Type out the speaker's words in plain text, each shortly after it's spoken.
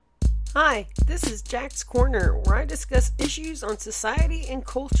Hi, this is Jack's Corner, where I discuss issues on society and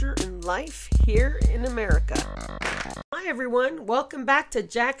culture and life here in America. Hi everyone, welcome back to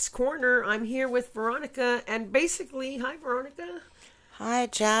Jack's Corner. I'm here with Veronica, and basically, hi Veronica. Hi,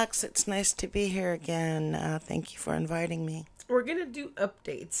 Jax. It's nice to be here again. Thank you for inviting me. We're going to do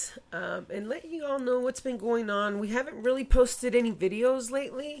updates and let you all know what's been going on. We haven't really posted any videos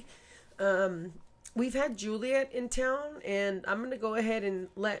lately. We've had Juliet in town, and I'm going to go ahead and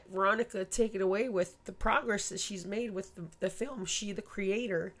let Veronica take it away with the progress that she's made with the film, She the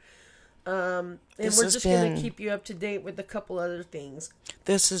Creator. And we're just going to keep you up to date with a couple other things.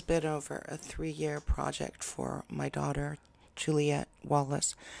 This has been over a 3-year project for my daughter, Juliet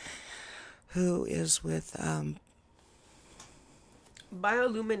Wallace, who is with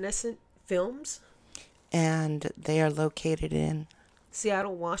Bioluminescent Films. And they are located in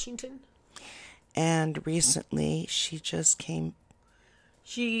Seattle, Washington. And recently she just came.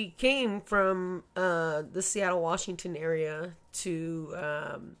 She came from the Seattle, Washington area to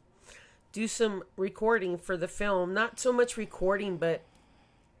do some recording for the film. Not so much recording, but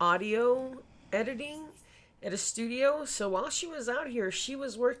audio editing at a studio. So while she was out here, she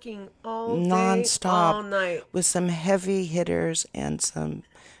was working all day, non-stop, all night, with some heavy hitters and some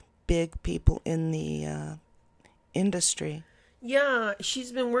big people in the industry. Yeah,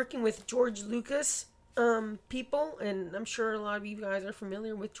 she's been working with George Lucas people, and I'm sure a lot of you guys are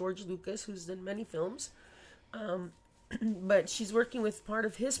familiar with George Lucas, who's done many films. But she's working with part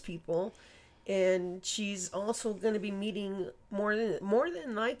of his people, and she's also going to be meeting more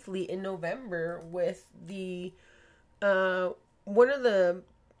than likely in November with the one of the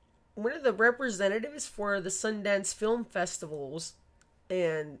representatives for the Sundance Film Festivals.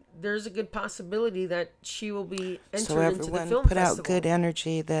 And there's a good possibility that she will be entered into the film festival. So everyone put out good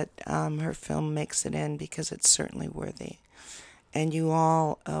energy that her film makes it in, because it's certainly worthy. And you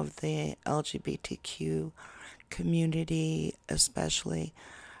all of the LGBTQ community especially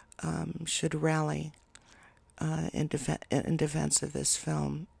should rally in defense of this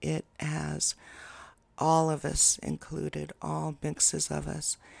film. It has all of us included, all mixes of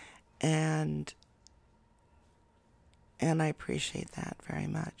us. And I appreciate that very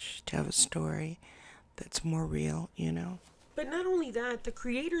much, to have a story that's more real, you know. But not only that, the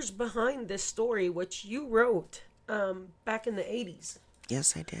creators behind this story, which you wrote back in the 80s.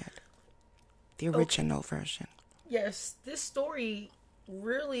 Yes, I did. The original version. Yes, this story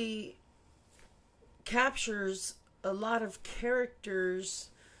really captures a lot of characters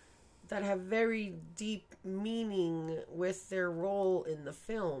that have very deep meaning with their role in the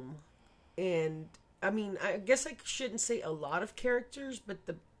film. And I mean, I guess I shouldn't say a lot of characters, but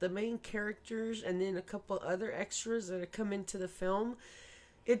the main characters and then a couple other extras that have come into the film.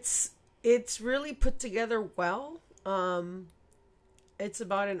 It's really put together well. It's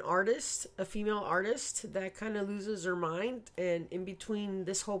about an artist, a female artist that kind of loses her mind, and in between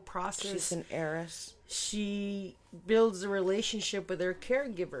this whole process, she's an heiress. She builds a relationship with her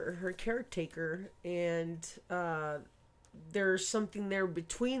caregiver, her caretaker, and there's something there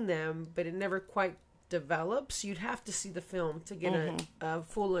between them, but it never quite develops. You'd have to see the film to get a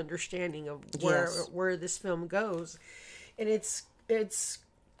full understanding of where this film goes, and it's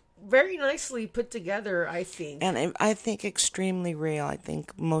very nicely put together, I think. And I think extremely real. I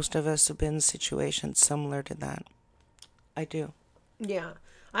think most of us have been in situations similar to that. I do. Yeah.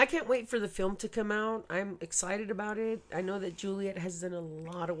 I can't wait for the film to come out. I'm excited about it. I know that Juliet has done a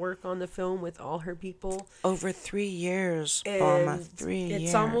lot of work on the film with all her people. Over 3 years, Mama. 3 years.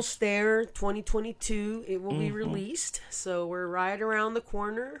 It's almost there. 2022, it will be released. So we're right around the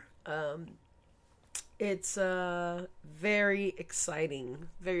corner. It's very exciting.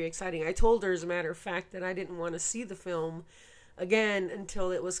 Very exciting. I told her, as a matter of fact, that I didn't want to see the film again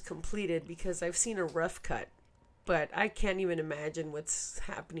until it was completed, because I've seen a rough cut. But I can't even imagine what's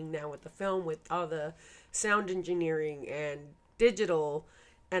happening now with the film, with all the sound engineering and digital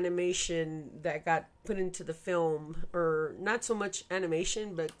animation that got put into the film, or not so much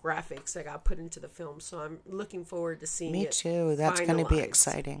animation, but graphics that got put into the film. So I'm looking forward to seeing it. Me too. That's going to be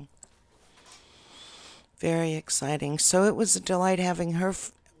exciting. Very exciting. So it was a delight having her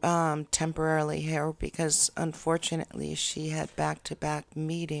temporarily here, because unfortunately she had back-to-back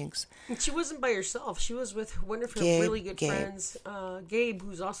meetings. And she wasn't by herself. She was with one of her really good friends, Gabe,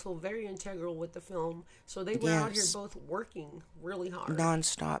 who's also very integral with the film. So they were out here both working really hard.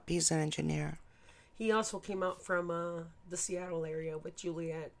 Non-stop. He's an engineer. He also came out from the Seattle area with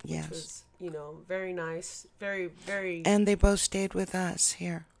Juliet, which was, very nice. Very, very... And they both stayed with us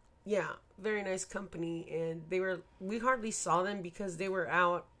here. Yeah, very nice company. And we hardly saw them because they were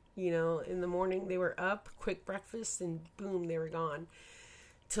out, in the morning. They were up, quick breakfast, and boom, they were gone.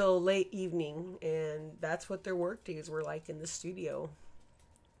 till late evening, and that's what their work days were like in the studio.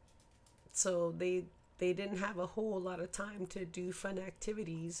 So they didn't have a whole lot of time to do fun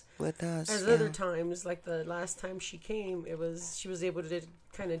activities with us. as other times. Like the last time she came, she was able to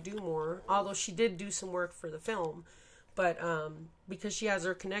kind of do more, although she did do some work for the film. But because she has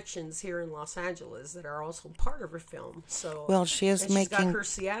her connections here in Los Angeles that are also part of her film, so well, she's got her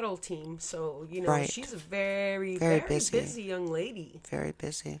Seattle team. So right. She's a very busy young lady. Very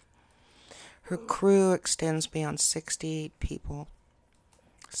busy. Her crew extends beyond 60 people,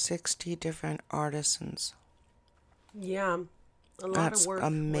 60 different artisans. Yeah, a lot That's of work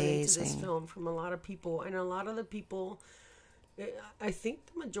amazing. went into this film from a lot of people, and a lot of the people. I think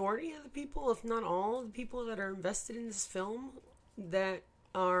the majority of the people, if not all of the people that are invested in this film, that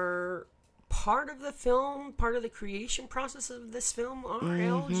are part of the film, part of the creation process of this film, are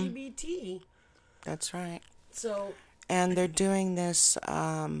LGBT. That's right. So, and they're doing this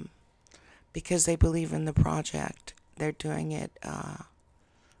because they believe in the project. They're doing it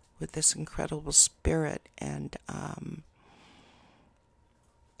with this incredible spirit and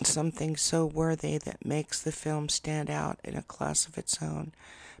something so worthy that makes the film stand out in a class of its own.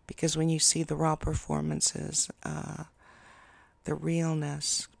 Because when you see the raw performances, the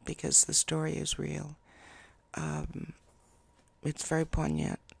realness, because the story is real, it's very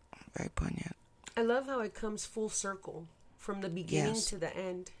poignant, very poignant. I love how it comes full circle from the beginning to the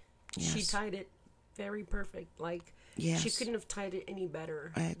end. Yes. She tied it very perfect. Like, yes. She couldn't have tied it any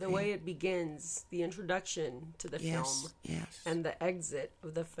better. I agree. The way it begins, the introduction to the film, and the exit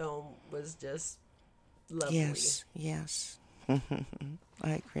of the film was just lovely. Yes. I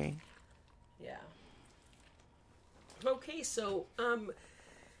agree. Yeah. Okay, so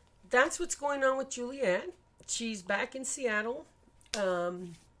that's what's going on with Juliet. She's back in Seattle. But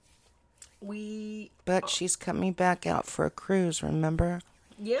she's coming back out for a cruise, remember?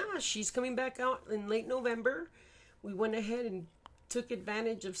 Yeah, she's coming back out in late November. We went ahead and took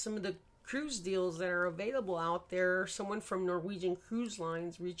advantage of some of the cruise deals that are available out there. Someone from Norwegian Cruise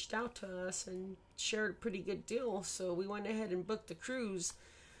Lines reached out to us and shared a pretty good deal. So we went ahead and booked a cruise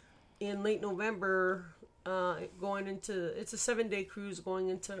in late November, it's a 7-day cruise going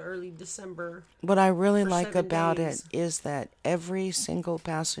into early December. What I really like about it is that every single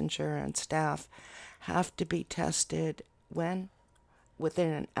passenger and staff have to be tested within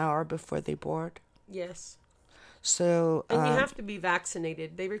an hour before they board. Yes. So and you have to be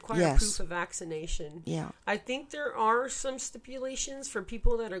vaccinated. They require proof of vaccination. Yeah. I think there are some stipulations for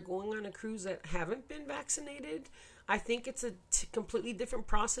people that are going on a cruise that haven't been vaccinated. I think it's a completely different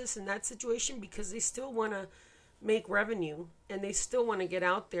process in that situation because they still want to make revenue and they still want to get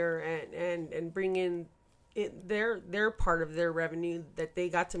out there and bring in their part of their revenue that they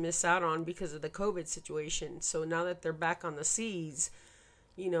got to miss out on because of the COVID situation. So now that they're back on the seas,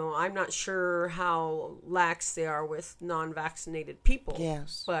 I'm not sure how lax they are with non-vaccinated people.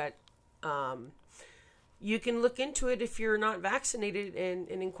 Yes. But you can look into it if you're not vaccinated and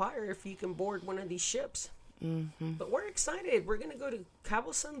inquire if you can board one of these ships. Mm-hmm. But we're excited. We're going to go to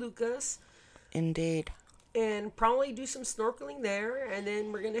Cabo San Lucas. Indeed. And probably do some snorkeling there. And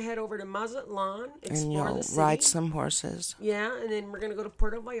then we're going to head over to Mazatlan, explore the city. Ride some horses. Yeah, and then we're going to go to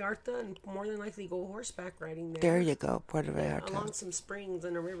Puerto Vallarta and more than likely go horseback riding there. There you go, Puerto Vallarta. Along some springs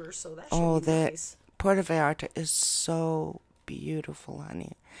and a river, so that should be nice. Puerto Vallarta is so beautiful,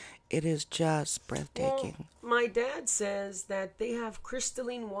 honey. It is just breathtaking. Well, my dad says that they have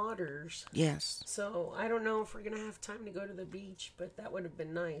crystalline waters. Yes. So I don't know if we're going to have time to go to the beach, but that would have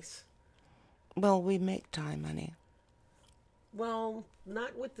been nice. Well, we make time, honey. Well,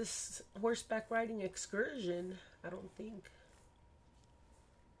 not with this horseback riding excursion, I don't think.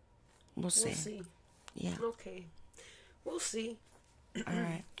 We'll see. We'll see. Yeah. Okay. We'll see. All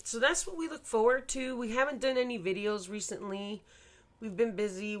right. So that's what we look forward to. We haven't done any videos recently. We've been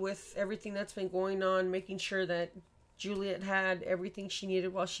busy with everything that's been going on, making sure that Juliet had everything she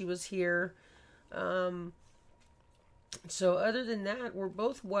needed while she was here. So other than that, we're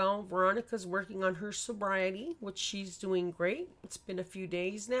both well. Veronica's working on her sobriety, which she's doing great. It's been a few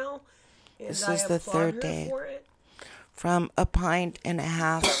days now. And this is the third day. For it. From 1.5 pints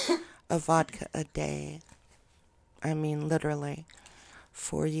of vodka a day. I mean, literally.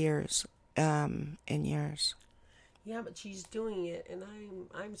 4 years. In years. Yeah, but she's doing it, and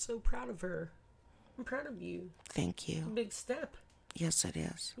I'm so proud of her. I'm proud of you. Thank you. It's a big step. Yes, it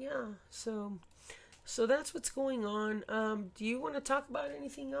is. Yeah, so that's what's going on. Do you want to talk about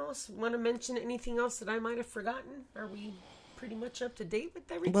anything else? Want to mention anything else that I might have forgotten? Are we pretty much up to date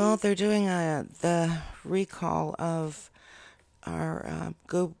with everything? Well, they're doing the recall of our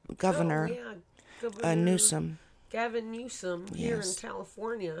governor, Governor Newsom. Gavin Newsom here in Yes.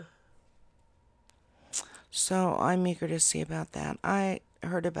 California. So I'm eager to see about that. I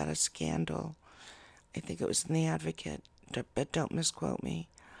heard about a scandal. I think it was in The Advocate, but don't misquote me.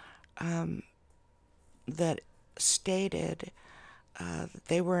 That stated that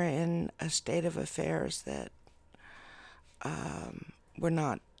they were in a state of affairs that were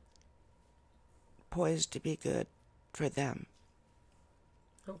not poised to be good for them.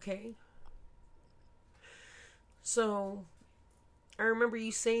 Okay. So, I remember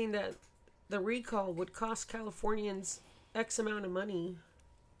you saying that the recall would cost Californians X amount of money.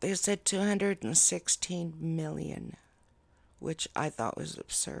 They said $216 million, which I thought was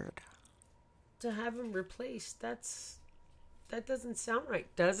absurd. To have them replaced, that doesn't sound right,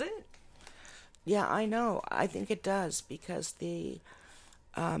 does it? Yeah, I know. I think it does, because the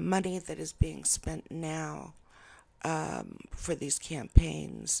money that is being spent now for these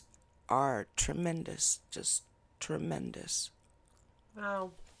campaigns are tremendous, just tremendous.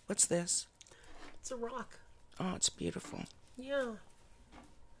 Wow. What's this? It's a rock. Oh, it's beautiful. Yeah.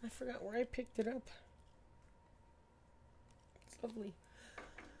 I forgot where I picked it up. It's lovely.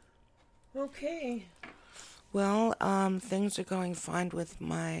 Okay. Well, things are going fine with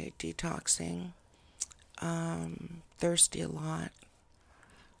my detoxing. Thirsty a lot.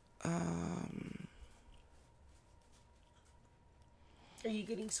 Are you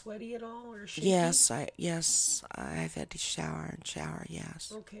getting sweaty at all or shaky? Yes, I've had to shower.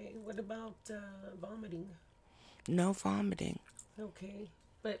 Yes. Okay. What about vomiting? No vomiting. Okay.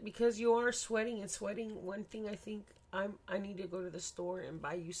 But because you are sweating, one thing I think I need to go to the store and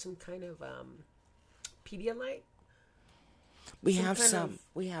buy you some kind of Pedialyte. We Some have kind some. of-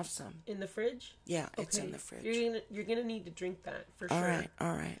 We have some. In the fridge? Yeah, it's Okay. in the fridge. You're gonna need to drink that for sure.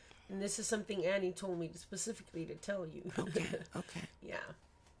 All right. And this is something Annie told me specifically to tell you. Okay. Yeah.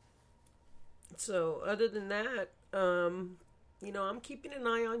 So other than that, I'm keeping an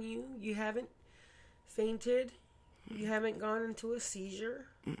eye on you. You haven't fainted. You haven't gone into a seizure.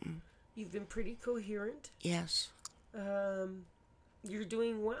 Mm-mm. You've been pretty coherent. Yes. You're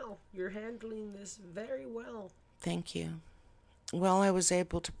doing well. You're handling this very well. Thank you. Well, I was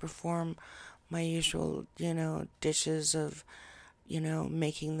able to perform my usual, dishes of,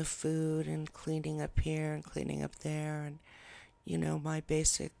 making the food and cleaning up here and cleaning up there and, my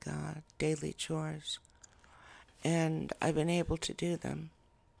basic daily chores. And I've been able to do them.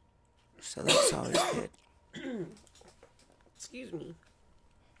 So that's always good. Excuse me.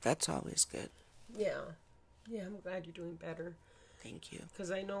 That's always good. Yeah. Yeah, I'm glad you're doing better. Thank you.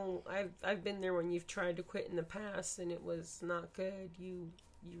 Because I know I've been there when you've tried to quit in the past and it was not good. You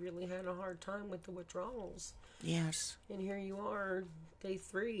really had a hard time with the withdrawals. Yes. And here you are, day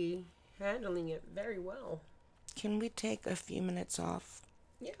 3, handling it very well. Can we take a few minutes off?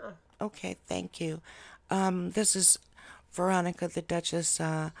 Yeah. Okay, thank you. This is Veronica the Duchess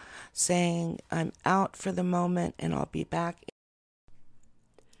saying I'm out for the moment and I'll be back.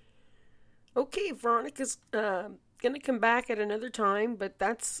 Okay, Veronica's going to come back at another time, but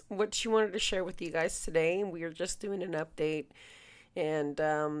that's what she wanted to share with you guys today. We are just doing an update.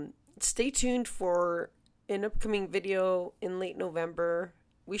 And stay tuned for an upcoming video in late November.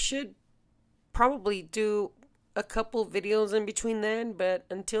 We should probably do a couple videos in between then, but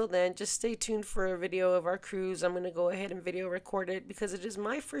until then, just stay tuned for a video of our cruise. I'm going to go ahead and video record it because it is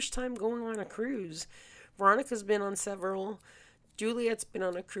my first time going on a cruise. Veronica's been on several. Juliet's been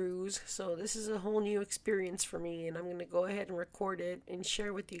on a cruise, so this is a whole new experience for me, and I'm going to go ahead and record it and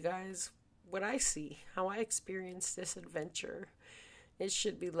share with you guys what I see, how I experience this adventure. It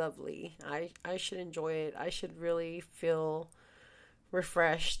should be lovely. I should enjoy it. I should really feel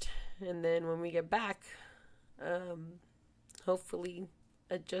refreshed, and then when we get back, hopefully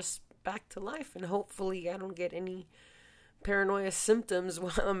adjust back to life, and hopefully I don't get any paranoia symptoms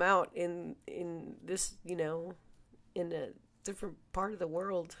while I'm out in this, in a different part of the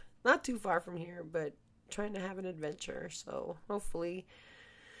world, not too far from here, but trying to have an adventure. So hopefully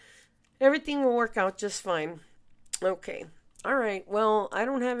everything will work out just fine. Okay. All right. Well, I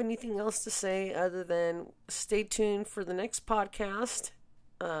don't have anything else to say other than stay tuned for the next podcast.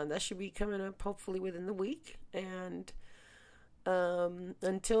 That should be coming up hopefully within the week. And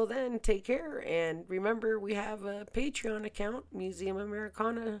until then, take care. And remember, we have a Patreon account, Museum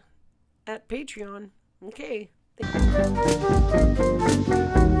Americana at Patreon. Okay. Thank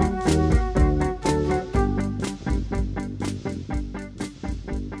you.